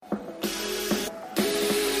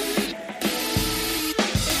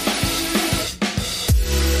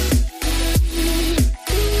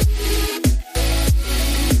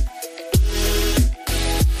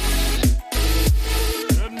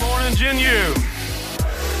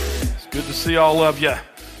to see all of you.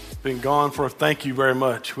 Been gone for thank you very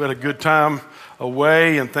much. We had a good time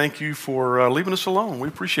away, and thank you for leaving us alone. We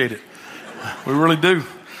appreciate it. We really do.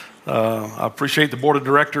 I appreciate the board of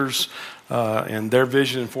directors and their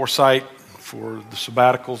vision and foresight for the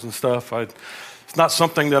sabbaticals and stuff. It's not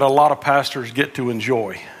something that a lot of pastors get to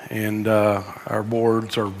enjoy, and our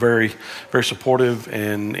boards are very, very supportive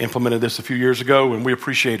and implemented this a few years ago, and we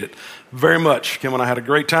appreciate it very much. Kim and I had a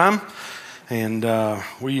great time, and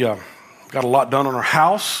we got a lot done on our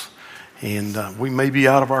house, and we may be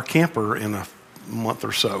out of our camper in a month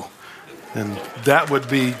or so, and that would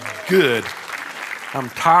be good. I'm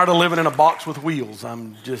tired of living in a box with wheels.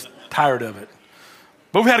 I'm just tired of it.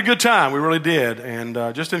 But we had a good time. We really did.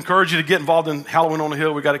 And just encourage you to get involved in Halloween on the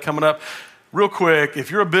Hill. We got it coming up. Real quick,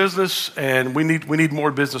 if you're a business and we need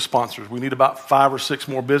more business sponsors. We need about 5 or 6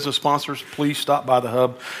 more business sponsors. Please stop by the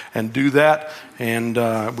hub and do that. And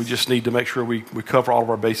we just need to make sure we cover all of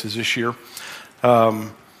our bases this year.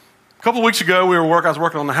 A couple of weeks ago, I was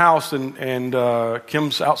working on the house, and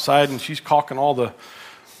Kim's outside, and she's caulking all the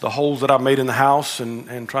holes that I made in the house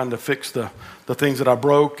and trying to fix the things that I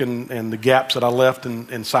broke and the gaps that I left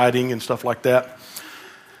in siding and stuff like that.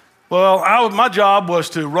 Well, my job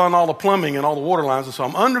was to run all the plumbing and all the water lines, and so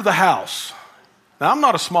I'm under the house. Now, I'm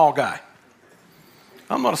not a small guy.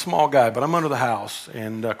 But I'm under the house.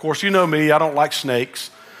 And, of course, you know me. I don't like snakes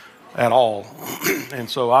at all. And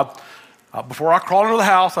so before I crawl into the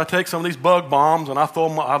house, I take some of these bug bombs, and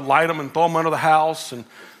I light them and throw them under the house, and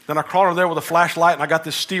then I crawl over there with a flashlight, and I got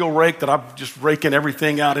this steel rake that I'm just raking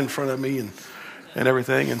everything out in front of me and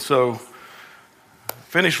everything. And so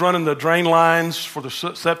finished running the drain lines for the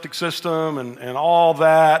septic system and all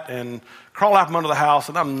that, and crawl out from under the house,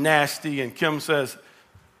 and I'm nasty. And Kim says,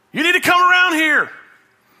 "You need to come around here."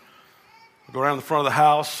 I go around the front of the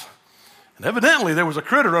house, and evidently there was a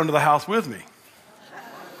critter under the house with me.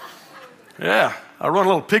 Yeah, I run a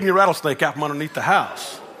little pygmy rattlesnake out from underneath the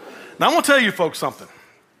house. Now I'm going to tell you folks something.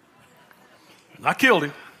 I killed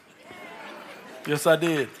him. Yes, I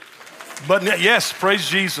did. But yes, praise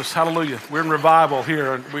Jesus, hallelujah. We're in revival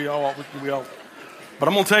here, and we all. But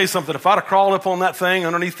I'm going to tell you something. If I'd have crawled up on that thing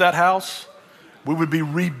underneath that house, we would be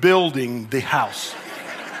rebuilding the house.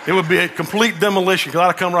 It would be a complete demolition, because I'd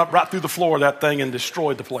have come right through the floor of that thing and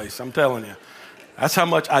destroyed the place. I'm telling you. That's how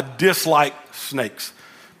much I dislike snakes.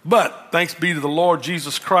 But thanks be to the Lord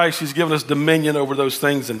Jesus Christ, He's given us dominion over those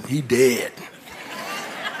things, and He did.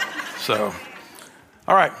 So,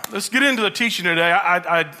 all right, let's get into the teaching today.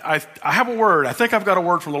 I have a word. I think I've got a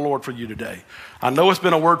word from the Lord for you today. I know it's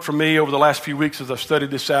been a word for me over the last few weeks as I've studied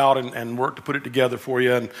this out and worked to put it together for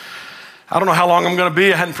you. And I don't know how long I'm going to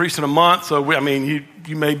be. I hadn't preached in a month, so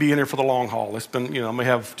you may be in here for the long haul. It's been, I may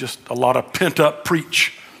have just a lot of pent-up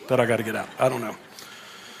preach that I got to get out. I don't know.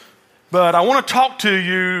 But I want to talk to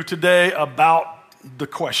you today about the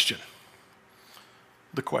question.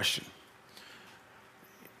 The question.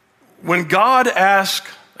 When God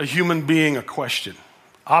asks a human being a question,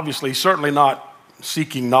 obviously, He's certainly not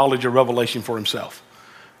seeking knowledge or revelation for Himself.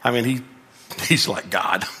 I mean, He's like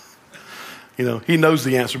God. He knows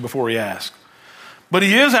the answer before He asks. But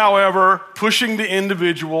He is, however, pushing the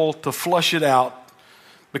individual to flush it out,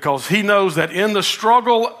 because He knows that in the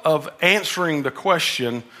struggle of answering the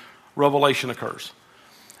question, revelation occurs.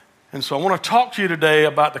 And so I want to talk to you today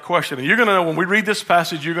about the question. And you're going to know, when we read this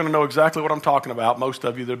passage, you're going to know exactly what I'm talking about, most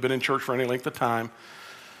of you that have been in church for any length of time.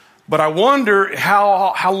 But I wonder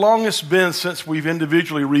how long it's been since we've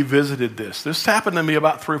individually revisited this. This happened to me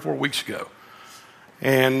about 3 or 4 weeks ago.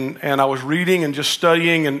 And I was reading and just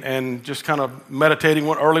studying and just kind of meditating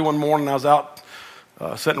early one morning. I was out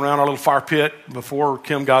sitting around our little fire pit before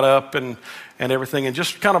Kim got up and everything, and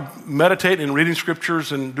just kind of meditating and reading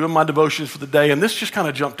scriptures and doing my devotions for the day, and this just kind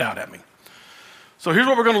of jumped out at me. So here's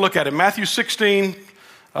what we're going to look at. In Matthew 16,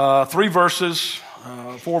 4 verses,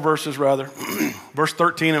 verse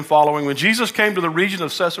 13 and following. When Jesus came to the region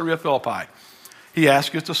of Caesarea Philippi, He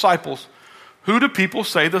asked His disciples, "Who do people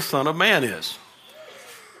say the Son of Man is?"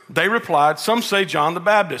 They replied, "Some say John the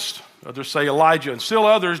Baptist, others say Elijah, and still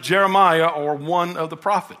others Jeremiah or one of the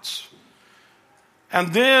prophets."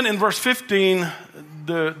 And then in verse 15,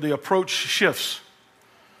 the approach shifts.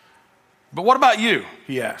 "But what about you?"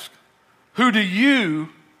 He asked. "Who do you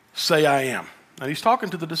say I am?" And He's talking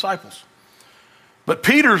to the disciples. But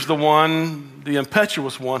Peter's the one, the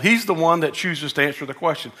impetuous one. He's the one that chooses to answer the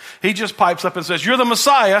question. He just pipes up and says, "You're the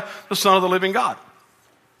Messiah, the Son of the living God."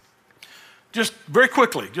 Just very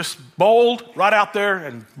quickly, just bold, right out there,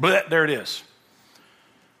 and bleh, there it is.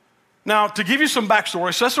 Now, to give you some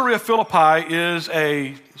backstory, Caesarea Philippi is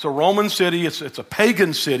a Roman city. It's a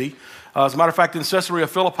pagan city. As a matter of fact, in Caesarea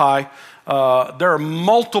Philippi, there are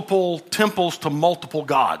multiple temples to multiple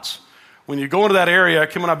gods. When you go into that area,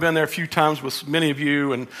 Kim and I have been there a few times with many of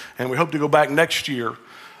you, and we hope to go back next year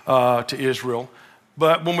to Israel.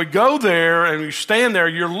 But when we go there and you stand there,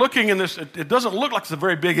 you're looking in this, it doesn't look like it's a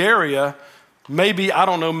very big area. Maybe, I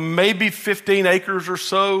don't know, maybe 15 acres or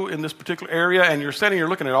so in this particular area. And you're standing, you're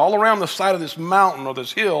looking at all around the side of this mountain or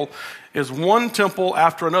this hill is one temple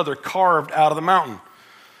after another carved out of the mountain.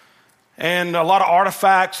 And a lot of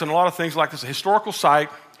artifacts and a lot of things like this, a historical site.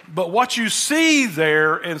 But what you see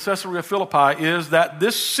there in Caesarea Philippi is that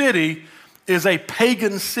this city is a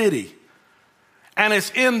pagan city. And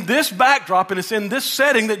it's in this backdrop and it's in this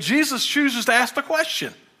setting that Jesus chooses to ask the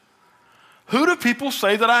question. Who do people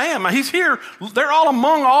say that I am? Now, he's here. They're all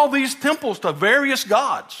among all these temples to various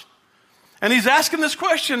gods. And he's asking this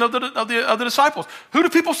question of the disciples. Who do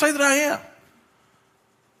people say that I am?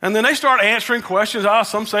 And then they start answering questions.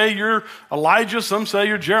 Some say you're Elijah. Some say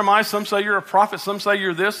you're Jeremiah. Some say you're a prophet. Some say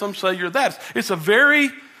you're this. Some say you're that. It's a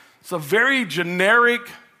very generic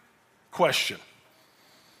question.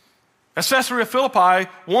 At Caesarea Philippi,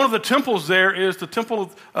 one of the temples there is the temple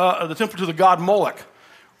to the god Moloch,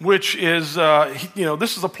 which is,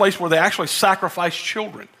 this is a place where they actually sacrifice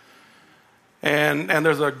children. And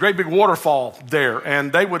there's a great big waterfall there,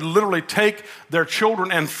 and they would literally take their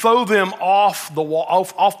children and throw them off the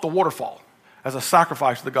waterfall as a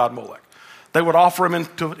sacrifice to the god Moloch. They would offer them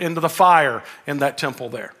into the fire in that temple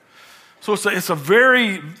there. So it's a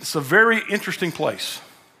very interesting place.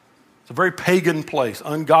 It's a very pagan place,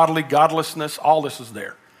 ungodly, godlessness, all this is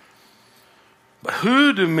there. But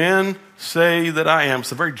who do men say that I am?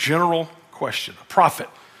 It's a very general question. A prophet,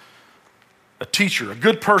 a teacher, a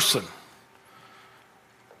good person.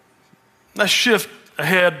 Let's shift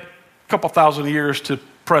ahead a couple thousand years to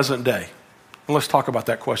present day. And let's talk about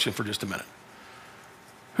that question for just a minute.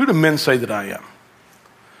 Who do men say that I am?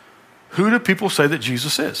 Who do people say that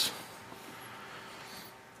Jesus is?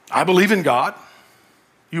 I believe in God.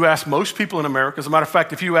 You ask most people in America, as a matter of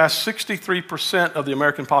fact, if you ask 63% of the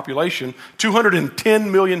American population, 210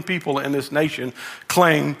 million people in this nation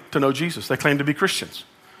claim to know Jesus. They claim to be Christians,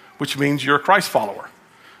 which means you're a Christ follower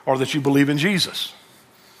or that you believe in Jesus.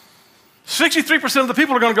 63% of the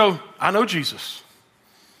people are going to go, I know Jesus.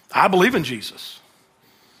 I believe in Jesus.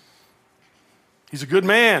 He's a good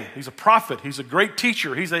man. He's a prophet. He's a great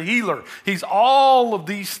teacher. He's a healer. He's all of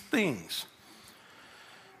these things.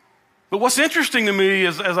 But what's interesting to me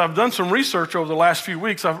is, as I've done some research over the last few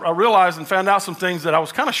weeks, I realized and found out some things that I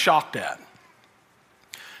was kind of shocked at.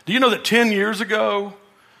 Do you know that 10 years ago,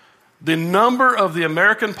 the number of the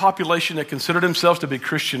American population that considered themselves to be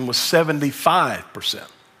Christian was 75%?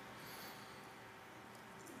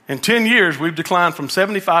 In 10 years, we've declined from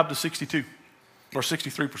 75 to 62, or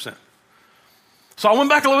 63%. So I went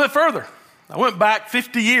back a little bit further. I went back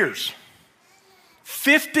 50 years.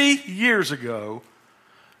 50 years ago,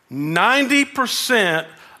 90%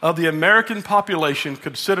 of the American population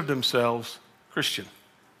considered themselves Christian.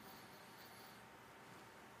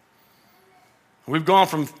 We've gone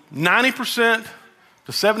from 90%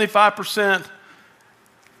 to 75%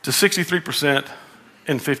 to 63%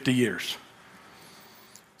 in 50 years.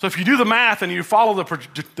 So if you do the math and you follow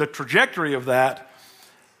the trajectory of that,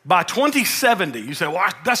 by 2070, you say,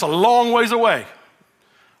 well, that's a long ways away.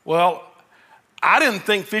 Well, I didn't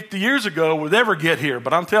think 50 years ago we'd ever get here,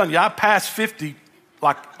 but I'm telling you, I passed 50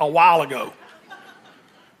 like a while ago.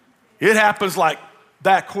 It happens like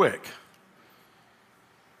that quick.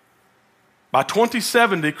 By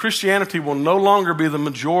 2070, Christianity will no longer be the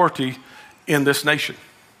majority in this nation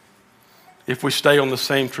if we stay on the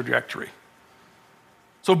same trajectory.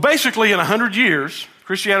 So basically, in 100 years,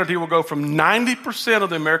 Christianity will go from 90% of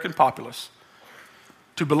the American populace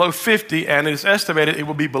to below 50, and it is estimated it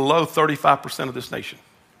will be below 35% of this nation.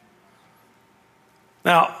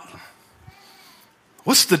 Now,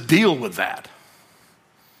 what's the deal with that?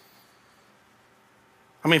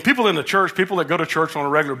 I mean, people in the church, people that go to church on a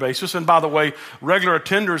regular basis, and by the way, regular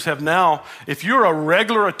attenders have now, if you're a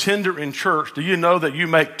regular attender in church, do you know that you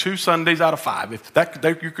make 2 Sundays out of 5? If that,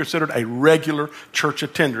 you're considered a regular church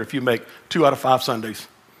attender if you make 2 out of 5 Sundays.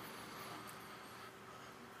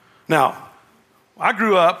 Now, I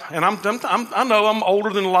grew up, and I know I'm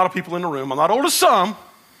older than a lot of people in the room. I'm not old as some,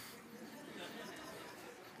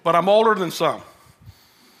 but I'm older than some.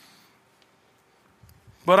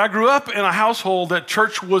 But I grew up in a household that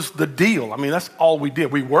church was the deal. I mean, that's all we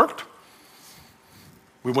did. We worked.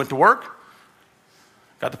 We went to work.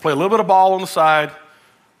 Got to play a little bit of ball on the side,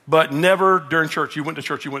 but never during church. You went to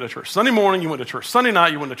church, you went to church. Sunday morning, you went to church. Sunday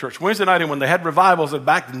night, you went to church. Wednesday night, and when they had revivals, and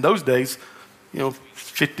back in those days,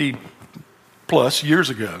 50 plus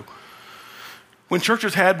years ago, when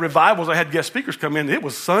churches had revivals, I had guest speakers come in. It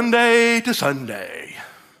was Sunday to Sunday.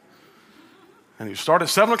 And you start at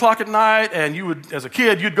 7 o'clock at night, and you would, as a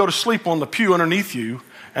kid, you'd go to sleep on the pew underneath you,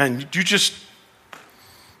 and you just,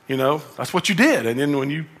 that's what you did. And then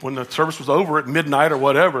when the service was over at midnight or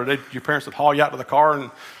whatever, your parents would haul you out to the car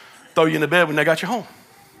and throw you in the bed when they got you home.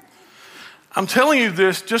 I'm telling you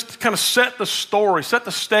this just to kind of set the story, set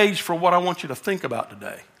the stage for what I want you to think about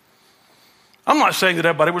today. I'm not saying that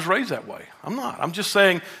everybody was raised that way. I'm not. I'm just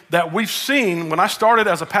saying that we've seen, when I started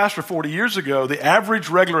as a pastor 40 years ago, the average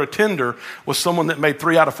regular attender was someone that made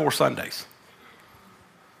 3 out of 4 Sundays.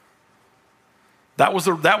 That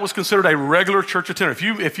was considered a regular church attender.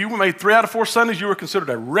 If you made 3 out of 4 Sundays, you were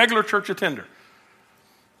considered a regular church attender.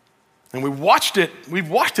 And we've watched it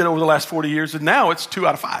over the last 40 years, and now it's 2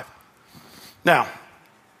 out of 5. Now,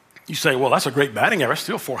 you say, well, that's a great batting average,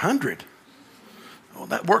 still 400. Well,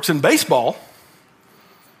 that works in baseball.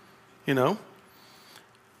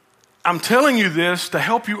 I'm telling you this to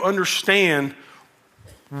help you understand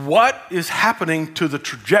what is happening to the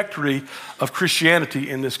trajectory of Christianity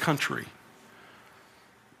in this country.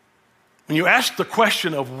 When you ask the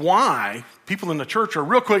question of why, people in the church are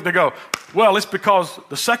real quick to go, well, it's because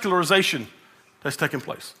the secularization that's taken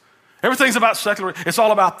place. Everything's about secular. It's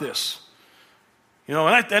all about this.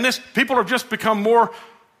 People have just become more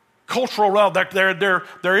cultural. Well,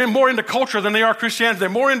 they're more into culture than they are Christianity. They're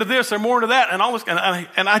more into this. They're more into that, and all this.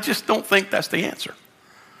 And I just don't think that's the answer.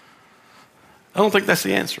 I don't think that's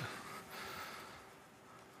the answer.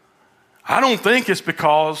 I don't think it's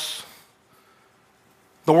because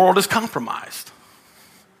the world is compromised.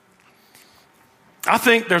 I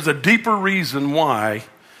think there's a deeper reason why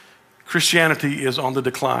Christianity is on the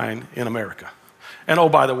decline in America. And oh,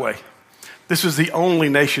 by the way, this is the only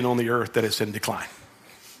nation on the earth that is in decline.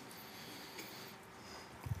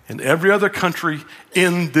 In every other country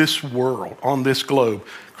in this world, on this globe,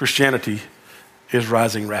 Christianity is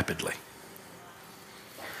rising rapidly.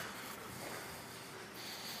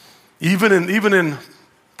 Even in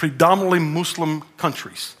predominantly Muslim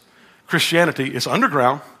countries, Christianity is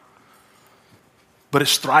underground, but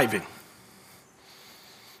it's thriving.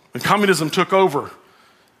 When communism took over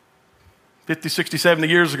 50, 60, 70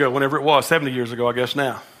 years ago, whenever it was, 70 years ago, I guess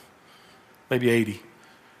now, maybe 80.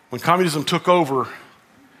 When communism took over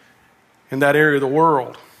in that area of the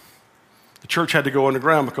world, the church had to go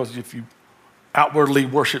underground because if you outwardly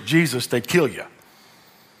worship Jesus, they'd kill you.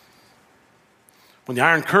 When the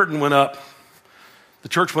Iron Curtain went up, the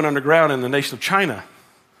church went underground in the nation of China.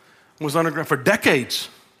 It was underground for decades.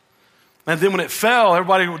 And then when it fell,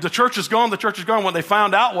 the church is gone, the church is gone. What they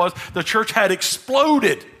found out was the church had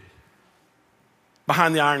exploded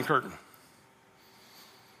behind the Iron Curtain.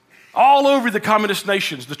 All over the communist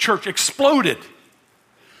nations, the church exploded.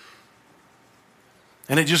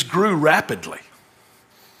 And it just grew rapidly.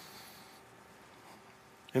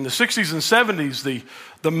 In the 60s and 70s,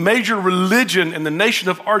 the major religion in the nation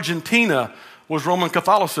of Argentina was Roman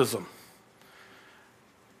Catholicism.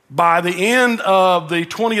 By the end of the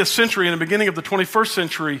 20th century and the beginning of the 21st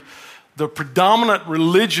century, the predominant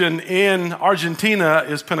religion in Argentina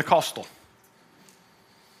is Pentecostal.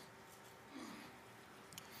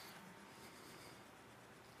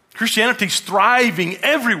 Christianity's thriving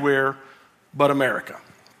everywhere but America.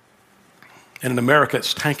 And in America,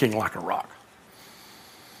 it's tanking like a rock.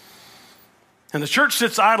 And the church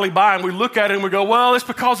sits idly by and we look at it and we go, well, it's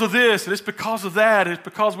because of this and it's because of that. And it's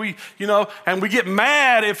because and we get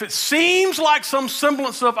mad if it seems like some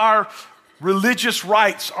semblance of our religious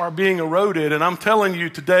rights are being eroded. And I'm telling you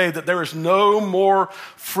today that there is no more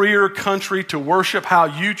freer country to worship how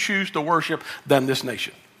you choose to worship than this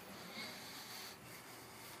nation.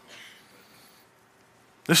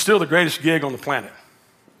 It's still the greatest gig on the planet.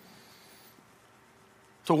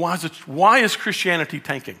 So why is Christianity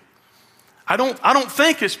tanking? I don't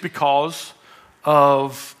think it's because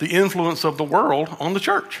of the influence of the world on the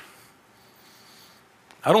church.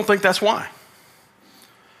 I don't think that's why.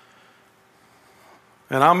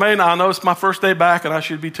 And I know it's my first day back and I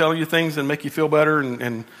should be telling you things and make you feel better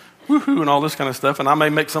and woohoo and all this kind of stuff. And I may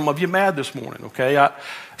make some of you mad this morning, okay?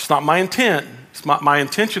 It's not my intent. My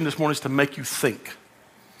intention this morning is to make you think.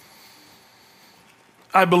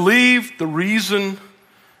 I believe the reason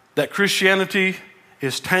that Christianity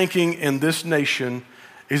is tanking in this nation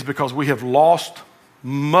is because we have lost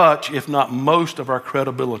much, if not most, of our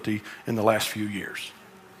credibility in the last few years.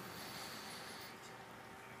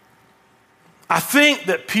 I think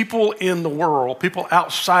that people in the world, people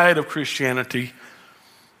outside of Christianity,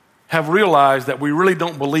 have realized that we really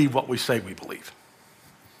don't believe what we say we believe.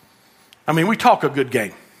 I mean, we talk a good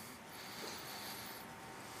game.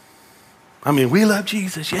 I mean, we love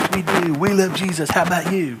Jesus. Yes, we do. We love Jesus. How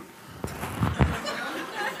about you?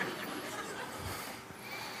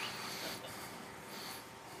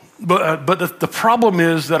 But the problem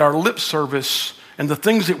is that our lip service and the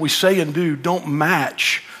things that we say and do don't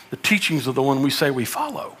match the teachings of the one we say we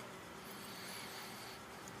follow.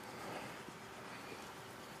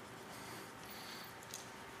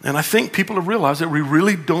 And I think people have realized that we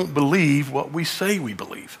really don't believe what we say we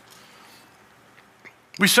believe.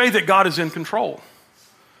 We say that God is in control,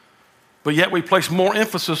 but yet we place more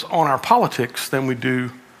emphasis on our politics than we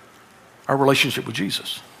do our relationship with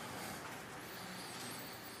Jesus.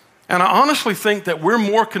 And I honestly think that we're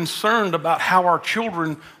more concerned about how our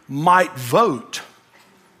children might vote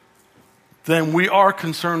than we are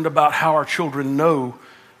concerned about how our children know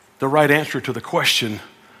the right answer to the question,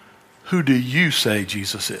 who do you say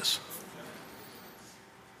Jesus is?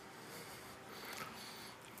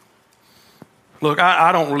 Look,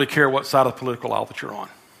 I don't really care what side of the political aisle that you're on.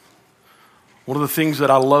 One of the things that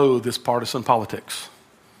I loathe is partisan politics.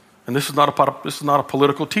 And this is not a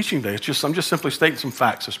political teaching day. I'm just simply stating some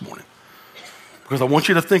facts this morning because I want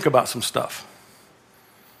you to think about some stuff.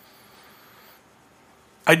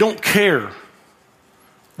 I don't care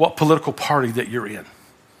what political party that you're in.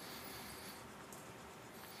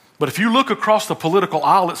 But if you look across the political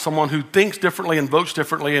aisle at someone who thinks differently and votes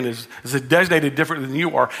differently and is designated differently than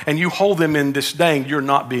you are, and you hold them in disdain, you're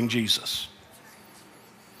not being Jesus.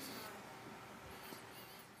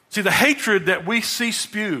 See, the hatred that we see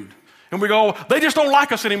spewed, and we go, they just don't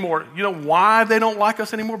like us anymore. You know why they don't like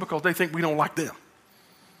us anymore? Because they think we don't like them.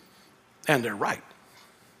 And they're right.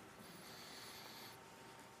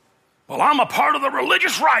 Well, I'm a part of the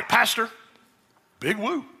religious right, Pastor. Big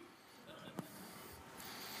woo.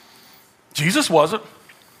 Jesus wasn't.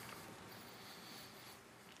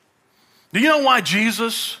 Do you know why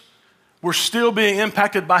Jesus, we're still being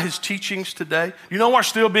impacted by his teachings today? You know why we're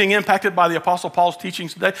still being impacted by the Apostle Paul's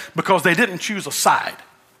teachings today? Because they didn't choose a side.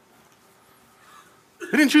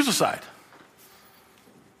 They didn't choose a side.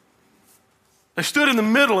 They stood in the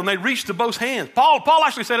middle and they reached to both hands. Paul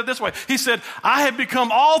actually said it this way. He said, I have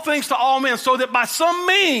become all things to all men so that by some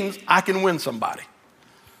means I can win somebody.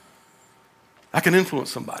 I can influence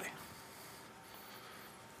somebody.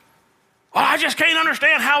 Well, I just can't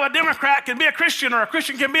understand how a Democrat can be a Christian or a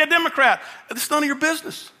Christian can be a Democrat. It's none of your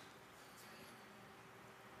business.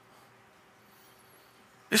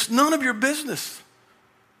 It's none of your business.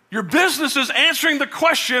 Your business is answering the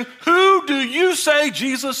question, who do you say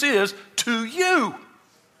Jesus is to you?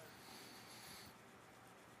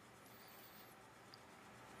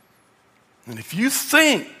 And if you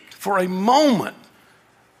think for a moment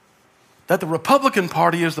that the Republican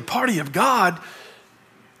Party is the party of God,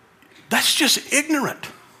 that's just ignorant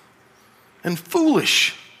and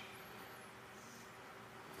foolish.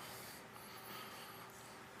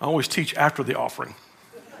 I always teach after the offering.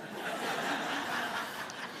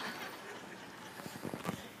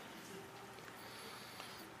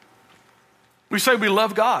 We say we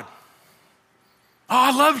love God. Oh,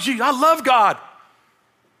 I love Jesus. I love God.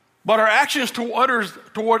 But our actions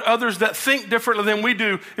toward others that think differently than we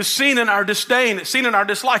do is seen in our disdain, it's seen in our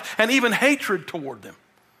dislike, and even hatred toward them.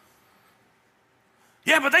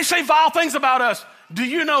 Yeah, but they say vile things about us. Do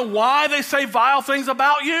you know why they say vile things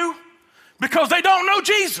about you? Because they don't know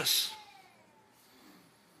Jesus.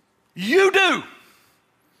 You do.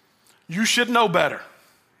 You should know better.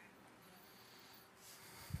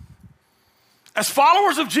 As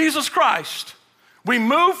followers of Jesus Christ, we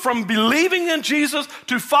move from believing in Jesus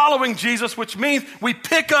to following Jesus, which means we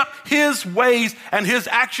pick up his ways and his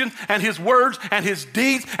actions and his words and his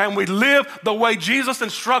deeds, and we live the way Jesus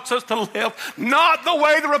instructs us to live, not the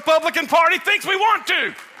way the Republican Party thinks we want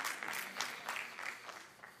to.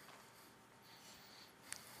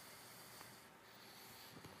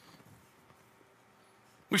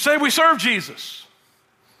 We say we serve Jesus,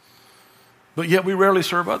 but yet we rarely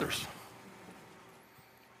serve others.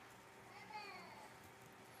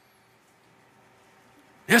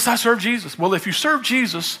 Yes, I serve Jesus. Well, if you serve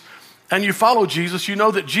Jesus and you follow Jesus, you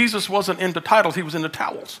know that Jesus wasn't into titles, he was into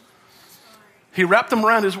towels. He wrapped them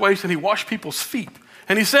around his waist and he washed people's feet.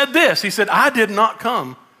 And he said this, he said, I did not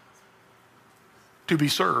come to be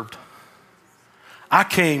served. I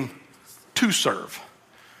came to serve.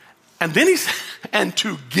 And then he said, and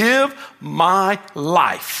to give my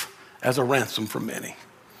life as a ransom for many.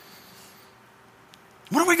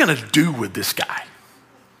 What are we going to do with this guy?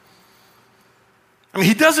 I mean,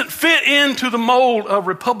 he doesn't fit into the mold of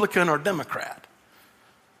Republican or Democrat.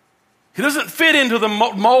 He doesn't fit into the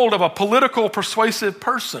mold of a political persuasive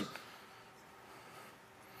person.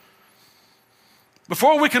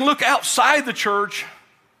 Before we can look outside the church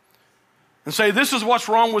and say this is what's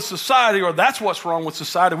wrong with society or that's what's wrong with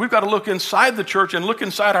society. We've got to look inside the church and look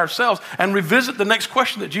inside ourselves and revisit the next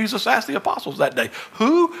question that Jesus asked the apostles that day.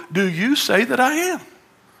 Who do you say that I am?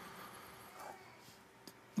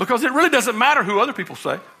 Because it really doesn't matter who other people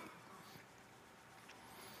say.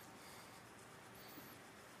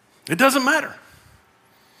 It doesn't matter.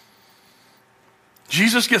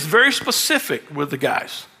 Jesus gets very specific with the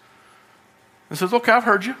guys and says, okay, I've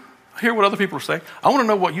heard you. I hear what other people are saying. I want to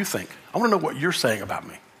know what you think. I want to know what you're saying about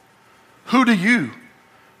me. Who do you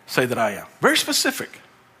say that I am? Very specific.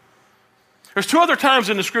 There's two other times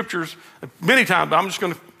in the scriptures, many times, but I'm just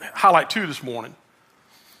going to highlight two this morning,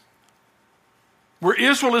 where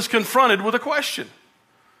Israel is confronted with a question.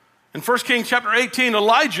 In 1 Kings chapter 18,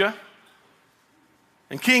 Elijah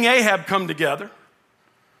and King Ahab come together.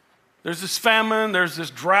 There's this famine, there's this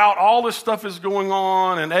drought, all this stuff is going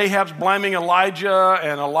on, and Ahab's blaming Elijah,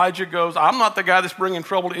 and Elijah goes, I'm not the guy that's bringing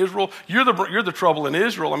trouble to Israel. You're the trouble in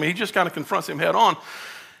Israel. I mean, he just kind of confronts him head on.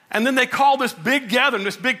 And then they call this big gathering,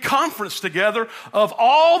 this big conference together of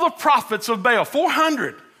all the prophets of Baal,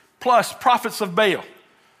 400 plus prophets of Baal.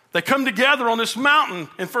 They come together on this mountain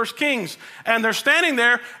in 1 Kings, and they're standing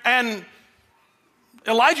there, and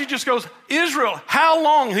Elijah just goes, Israel, how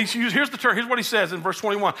long? Here's the term. Here's what he says in verse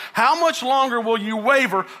 21. How much longer will you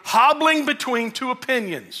waver, hobbling between two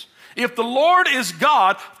opinions? If the Lord is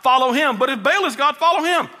God, follow him. But if Baal is God, follow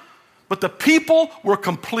him. But the people were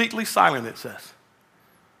completely silent, it says.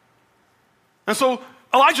 And so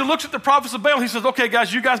Elijah looks at the prophets of Baal. He says, okay,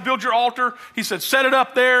 guys, you guys build your altar. He said, set it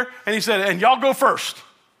up there. And he said, and y'all go first.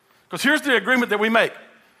 Because here's the agreement that we make.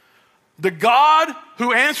 The God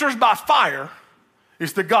who answers by fire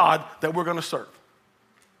is the God that we're going to serve.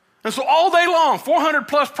 And so all day long, 400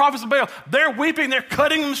 plus prophets of Baal, they're weeping, they're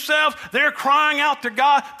cutting themselves, they're crying out to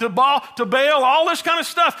God, to Baal, all this kind of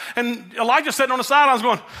stuff. And Elijah sitting on the sidelines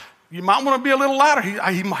going, you might want to be a little louder.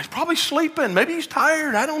 He's probably sleeping. Maybe he's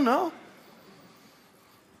tired. I don't know.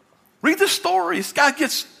 Read the story. This guy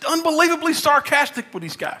gets unbelievably sarcastic with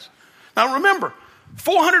these guys. Now remember,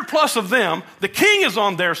 400 plus of them, the king is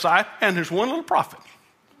on their side, and there's one little prophet.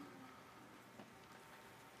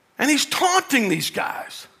 And he's taunting these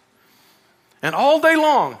guys. And all day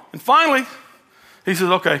long. And finally, he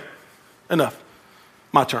says, okay, enough.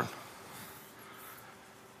 My turn.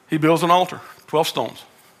 He builds an altar, 12 stones.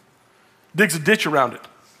 Digs a ditch around it.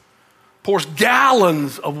 Pours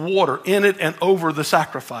gallons of water in it and over the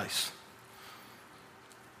sacrifice.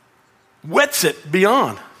 Wets it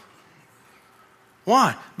beyond.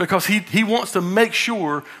 Why? Because he wants to make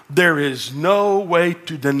sure there is no way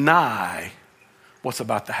to deny what's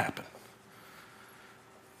about to happen.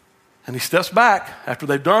 And he steps back after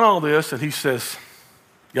they've done all this and he says,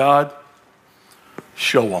 God,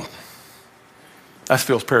 show them. That's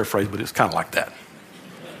Phil's paraphrase, but it's kind of like that.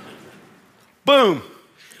 Boom,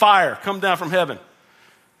 fire come down from heaven.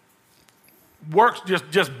 Works,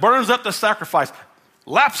 just burns up the sacrifice,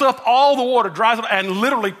 laps up all the water, dries it, and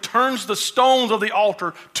literally turns the stones of the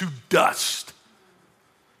altar to dust.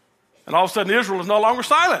 And all of a sudden Israel is no longer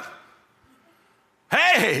silent.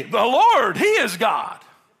 Hey, the Lord, he is God.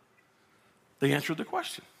 They answered the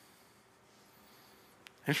question.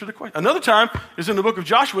 Answered the question. Another time is in the book of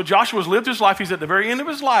Joshua. Joshua's lived his life. He's at the very end of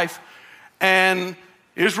his life. And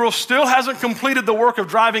Israel still hasn't completed the work of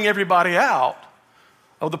driving everybody out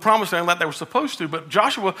of the promised land like they were supposed to. But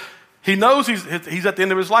Joshua, he knows he's at the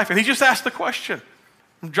end of his life. And he just asked the question.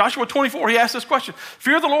 In Joshua 24, he asked this question.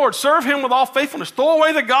 Fear the Lord, serve him with all faithfulness. Throw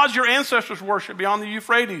away the gods your ancestors worshiped beyond the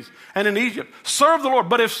Euphrates and in Egypt. Serve the Lord.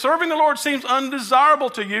 But if serving the Lord seems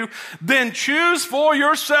undesirable to you, then choose for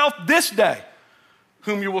yourself this day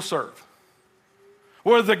whom you will serve.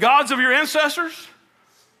 Were the gods of your ancestors,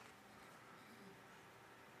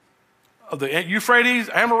 of the Euphrates,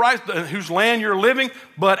 Amorites, whose land you're living,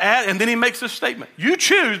 and then he makes this statement. You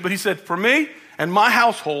choose, but he said, for me and my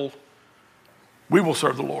household, we will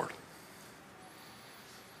serve the Lord.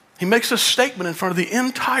 He makes a statement in front of the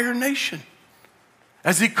entire nation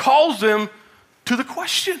as he calls them to the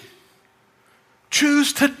question.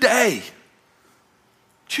 Choose today.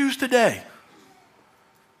 Choose today.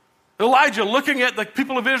 Elijah looking at the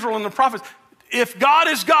people of Israel and the prophets, if God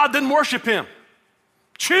is God, then worship him.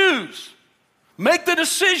 Choose. Make the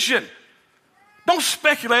decision. Don't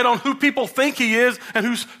speculate on who people think he is and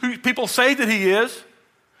who people say that he is.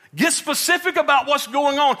 Get specific about what's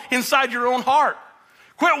going on inside your own heart.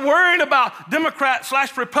 Quit worrying about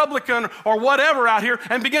Democrat/Republican or whatever out here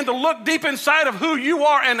and begin to look deep inside of who you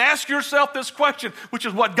are and ask yourself this question, which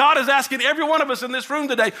is what God is asking every one of us in this room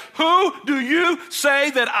today. Who do you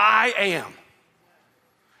say that I am?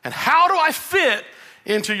 And how do I fit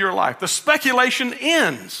into your life? The speculation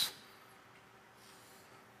ends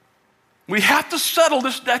We have to settle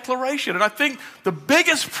this declaration. And I think the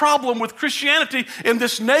biggest problem with Christianity in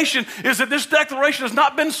this nation is that this declaration has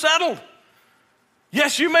not been settled.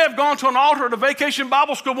 Yes, you may have gone to an altar at a vacation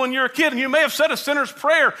Bible school when you're a kid, and you may have said a sinner's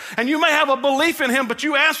prayer, and you may have a belief in him, but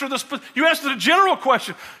you answer the general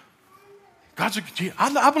question.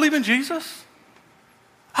 I believe in Jesus.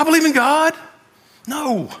 I believe in God.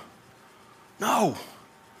 No.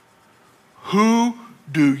 Who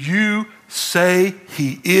do you say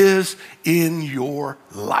he is in your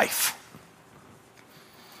life?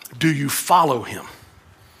 Do you follow him?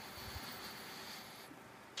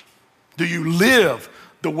 Do you live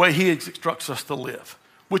the way he instructs us to live?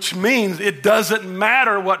 Which means it doesn't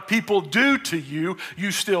matter what people do to you.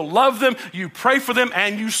 You still love them, you pray for them,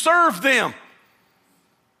 and you serve them.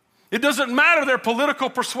 It doesn't matter their political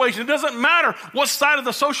persuasion. It doesn't matter what side of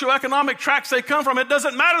the socioeconomic tracks they come from. It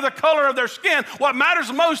doesn't matter the color of their skin. What matters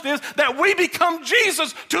most is that we become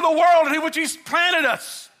Jesus to the world in which he's planted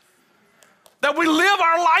us. That we live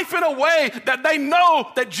our life in a way that they know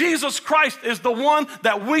that Jesus Christ is the one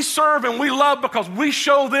that we serve and we love because we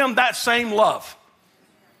show them that same love.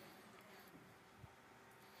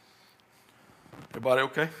 Everybody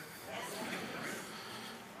okay?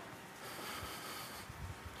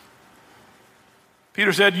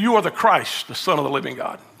 Peter said, "You are the Christ, the Son of the living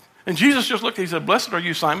God." And Jesus just looked, he said, "Blessed are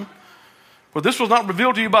you, Simon, for this was not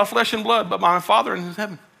revealed to you by flesh and blood, but by my Father in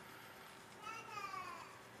heaven."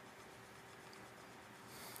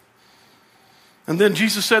 And then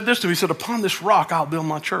Jesus said this to me. He said, "Upon this rock I'll build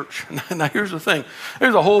my church." Now here's the thing.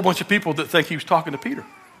 There's a whole bunch of people that think he was talking to Peter.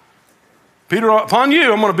 Peter, upon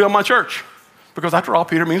you I'm going to build my church. Because after all,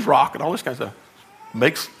 Peter means rock and all this kind of stuff.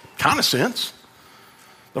 Makes kind of sense.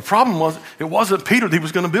 The problem was, it wasn't Peter that he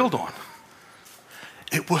was going to build on.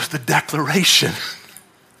 It was the declaration.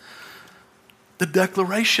 The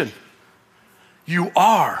declaration. You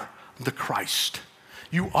are the Christ.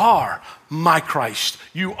 You are my Christ.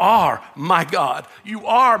 You are my God. You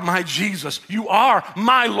are my Jesus. You are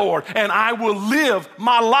my Lord. And I will live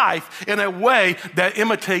my life in a way that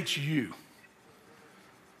imitates you.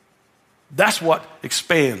 That's what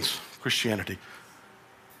expands Christianity.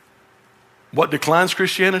 What declines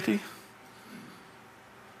Christianity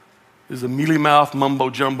is the mealy-mouthed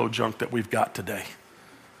mumbo-jumbo junk that we've got today.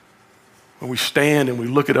 When we stand and we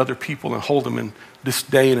look at other people and hold them in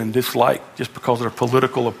disdain and dislike just because of their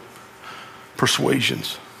political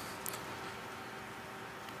persuasions.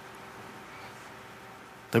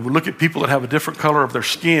 That we look at people that have a different color of their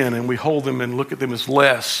skin and we hold them and look at them as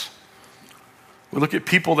less. We look at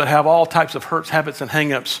people that have all types of hurts, habits, and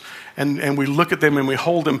hang-ups, and we look at them and we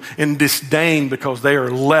hold them in disdain because they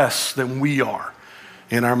are less than we are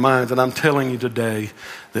in our minds. And I'm telling you today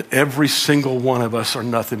that every single one of us are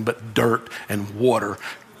nothing but dirt and water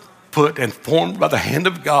put and formed by the hand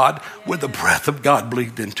of God with the breath of God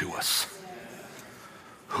breathed into us.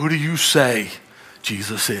 Who do you say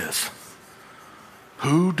Jesus is?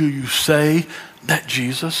 Who do you say that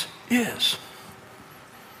Jesus is?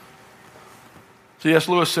 C.S.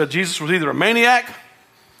 Lewis said Jesus was either a maniac,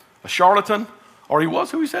 a charlatan, or he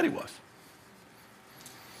was who he said he was.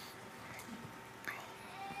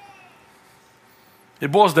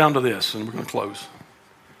 It boils down to this, and we're going to close.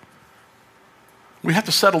 We have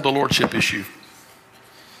to settle the lordship issue.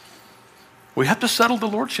 We have to settle the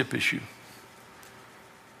lordship issue.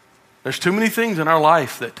 There's too many things in our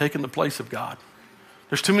life that take in the place of God.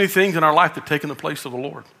 There's too many things in our life that take in the place of the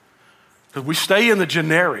Lord. Because we stay in the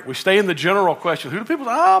generic. We stay in the general question. Who do people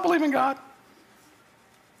say, I believe in God.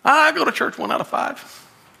 I go to church 1 out of 5.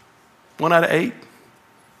 1 out of 8.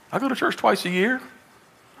 I go to church twice a year.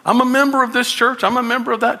 I'm a member of this church. I'm a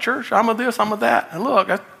member of that church. I'm a this, I'm a that. And look,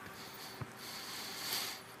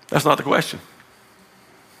 that's not the question.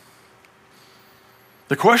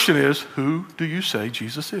 The question is, who do you say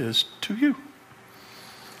Jesus is to you?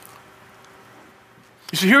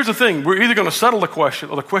 You see, here's the thing. We're either going to settle the question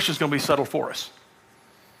or the question is going to be settled for us.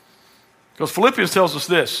 Because Philippians tells us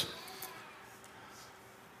this.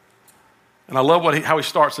 And I love how he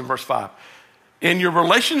starts in verse 5. In your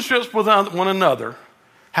relationships with one another,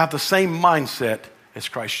 have the same mindset as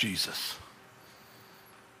Christ Jesus,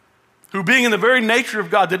 who being in the very nature of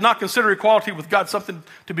God did not consider equality with God something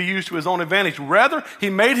to be used to his own advantage. Rather, he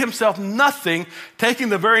made himself nothing, taking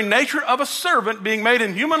the very nature of a servant, being made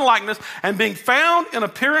in human likeness, and being found in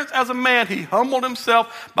appearance as a man, he humbled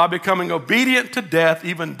himself by becoming obedient to death,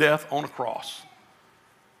 even death on a cross.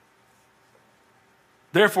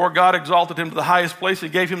 Therefore, God exalted him to the highest place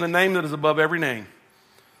and gave him the name that is above every name,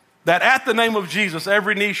 That at the name of Jesus,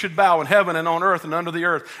 every knee should bow in heaven and on earth and under the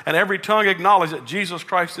earth, and every tongue acknowledge that Jesus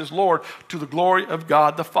Christ is Lord, to the glory of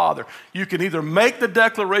God the Father. You can either make the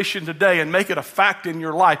declaration today and make it a fact in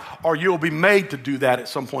your life, or you'll be made to do that at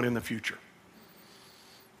some point in the future.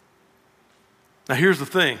 Now here's the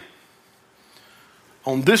thing.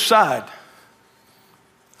 On this side,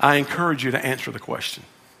 I encourage you to answer the question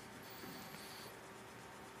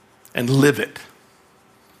and live it.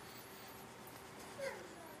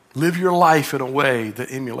 Live your life in a way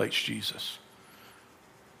that emulates Jesus.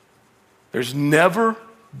 There's never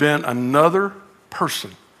been another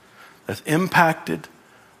person that's impacted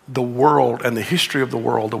the world and the history of the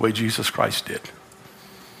world the way Jesus Christ did.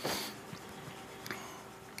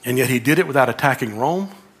 And yet he did it without attacking Rome.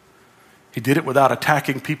 He did it without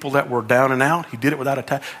attacking people that were down and out. He did it without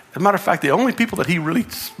attack. As a matter of fact, the only people that he really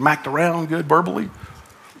smacked around good verbally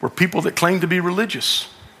were people that claimed to be religious.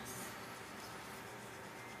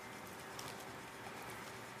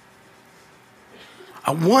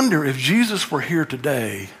 I wonder if Jesus were here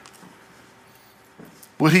today,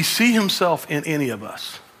 would he see himself in any of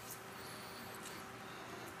us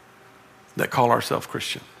that call ourselves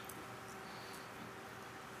Christian?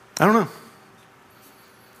 I don't know.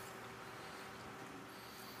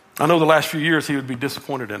 I know the last few years he would be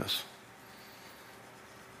disappointed in us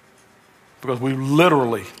because we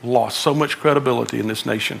literally lost so much credibility in this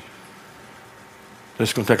nation that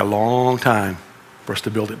it's going to take a long time for us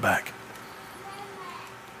to build it back.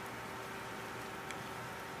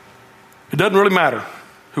 It doesn't really matter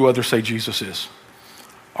who others say Jesus is.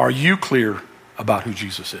 Are you clear about who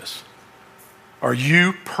Jesus is? Are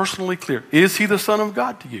you personally clear? Is he the Son of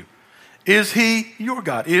God to you? Is he your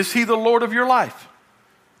God? Is he the Lord of your life?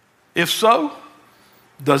 If so,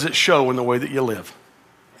 does it show in the way that you live?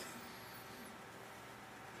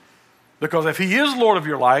 Because if he is Lord of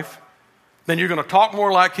your life, then you're going to talk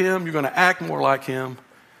more like him, you're going to act more like him,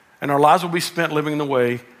 and our lives will be spent living the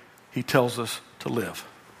way he tells us to live.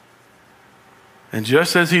 And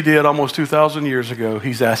just as he did almost 2,000 years ago,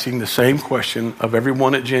 he's asking the same question of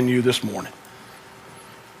everyone at Gen U this morning.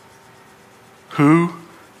 Who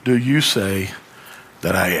do you say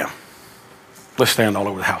that I am? Let's stand all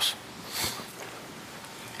over the house.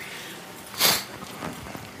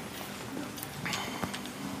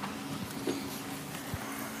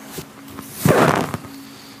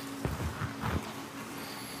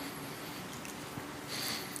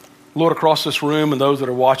 Lord, across this room and those that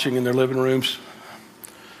are watching in their living rooms,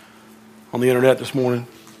 on the internet this morning,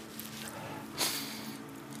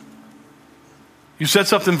 you said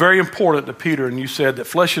something very important to Peter, and you said that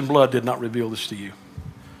flesh and blood did not reveal this to you.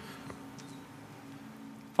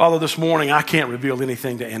 Father, this morning I can't reveal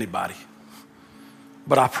anything to anybody,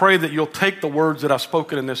 but I pray that you'll take the words that I've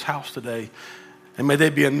spoken in this house today, and may they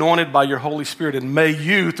be anointed by your Holy Spirit, and may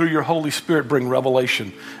you, through your Holy Spirit, bring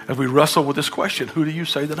revelation as we wrestle with this question: who do you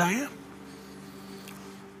say that I am?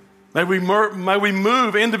 May we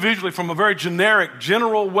move individually from a very generic,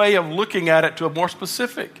 general way of looking at it to a more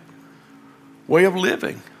specific way of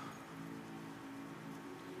living.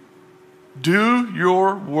 Do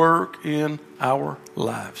your work in our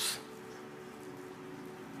lives.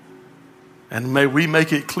 And may we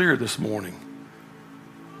make it clear this morning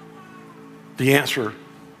the answer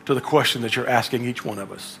to the question that you're asking each one of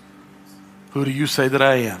us. Who do you say that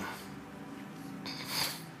I am?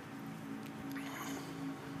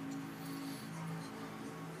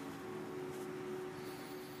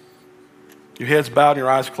 Your heads bowed and your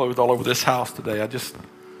eyes closed all over this house today.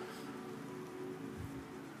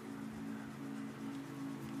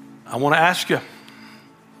 I want to ask you,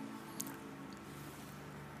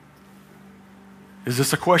 is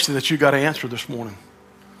this a question that you got to answer this morning?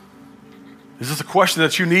 Is this a question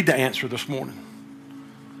that you need to answer this morning?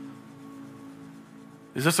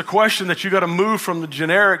 Is this a question that you got to move from the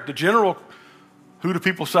general, who do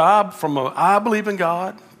people say, from I believe in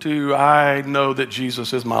God, to I know that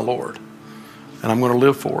Jesus is my Lord, and I'm going to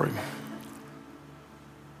live for him?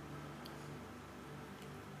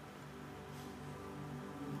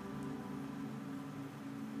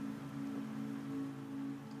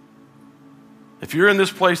 If you're in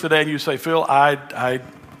this place today and you say, Phil,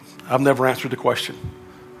 I've never answered the question,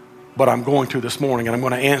 but I'm going to this morning, and I'm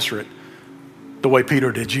going to answer it the way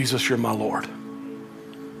Peter did. Jesus, you're my Lord.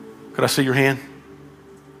 Could I see your hand?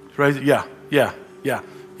 Raise it. Yeah.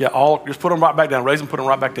 All, just put them right back down. Raise them, put them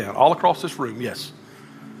right back down. All across this room. Yes.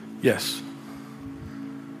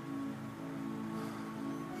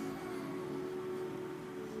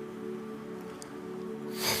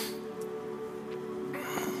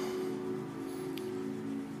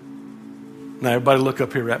 Now everybody look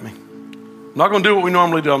up here at me. I'm not going to do what we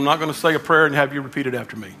normally do. I'm not going to say a prayer and have you repeat it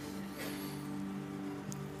after me.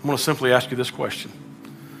 I'm going to simply ask you this question.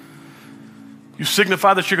 You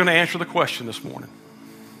signify that you're going to answer the question this morning.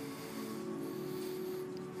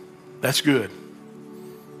 That's good.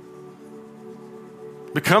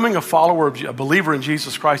 Becoming a follower, a believer in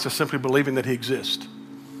Jesus Christ is simply believing that he exists.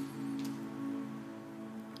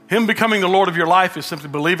 Him becoming the Lord of your life is simply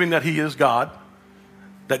believing that he is God,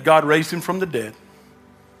 that God raised him from the dead.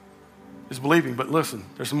 Is believing, but listen,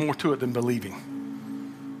 there's more to it than believing.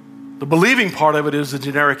 The believing part of it is the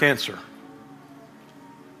generic answer.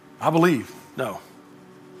 I believe. No.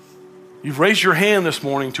 You've raised your hand this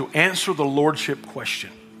morning to answer the lordship question.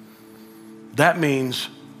 That means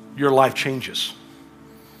your life changes.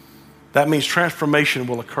 That means transformation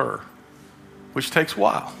will occur, which takes a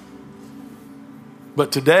while.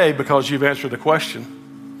 But today, because you've answered the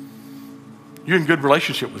question, you're in good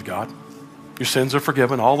relationship with God. Your sins are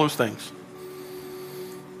forgiven, all those things.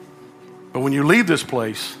 But when you leave this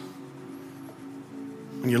place,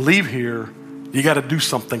 when you leave here, you got to do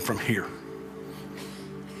something from here.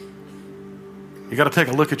 You got to take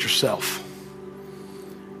a look at yourself.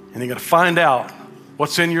 And you got to find out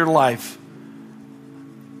what's in your life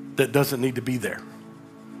that doesn't need to be there.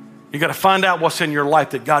 You got to find out what's in your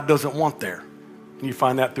life that God doesn't want there. And you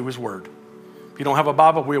find that through his word. If you don't have a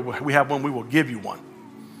Bible, we have one. We will give you one.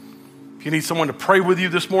 If you need someone to pray with you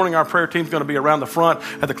this morning, our prayer team is going to be around the front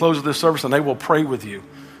at the close of this service, and they will pray with you.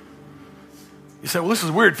 You say, well, this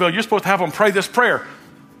is weird, Phil. You're supposed to have them pray this prayer.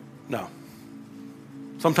 No.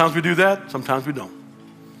 Sometimes we do that. Sometimes we don't.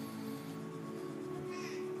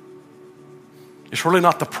 It's really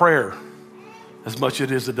not the prayer as much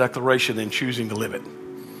as it is the declaration and choosing to live it.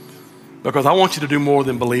 Because I want you to do more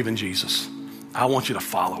than believe in Jesus. I want you to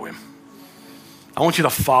follow him. I want you to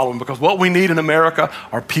follow him, because what we need in America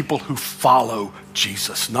are people who follow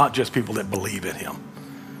Jesus, not just people that believe in him.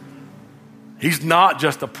 He's not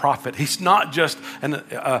just a prophet. He's not just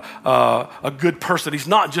a good person. He's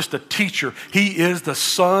not just a teacher. He is the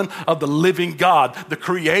Son of the living God, the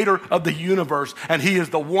creator of the universe. And he is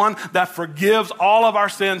the one that forgives all of our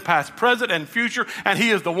sin, past, present, and future. And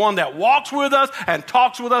he is the one that walks with us and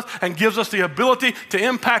talks with us and gives us the ability to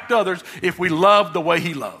impact others if we love the way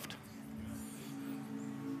he loved.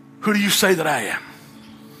 Who do you say that I am?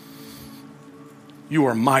 You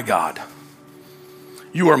are my God.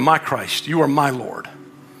 You are my Christ. You are my Lord.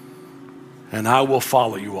 And I will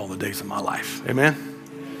follow you all the days of my life. Amen?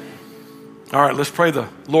 All right, let's pray the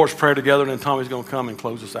Lord's Prayer together, and then Tommy's going to come and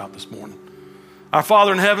close us out this morning. Our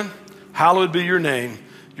Father in heaven, hallowed be your name.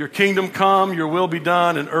 Your kingdom come, your will be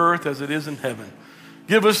done in earth as it is in heaven.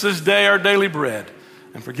 Give us this day our daily bread,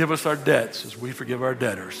 and forgive us our debts as we forgive our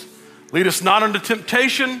debtors. Lead us not into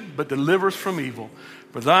temptation, but deliver us from evil.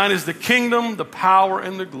 For thine is the kingdom, the power,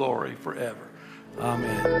 and the glory forever.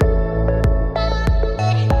 Amen.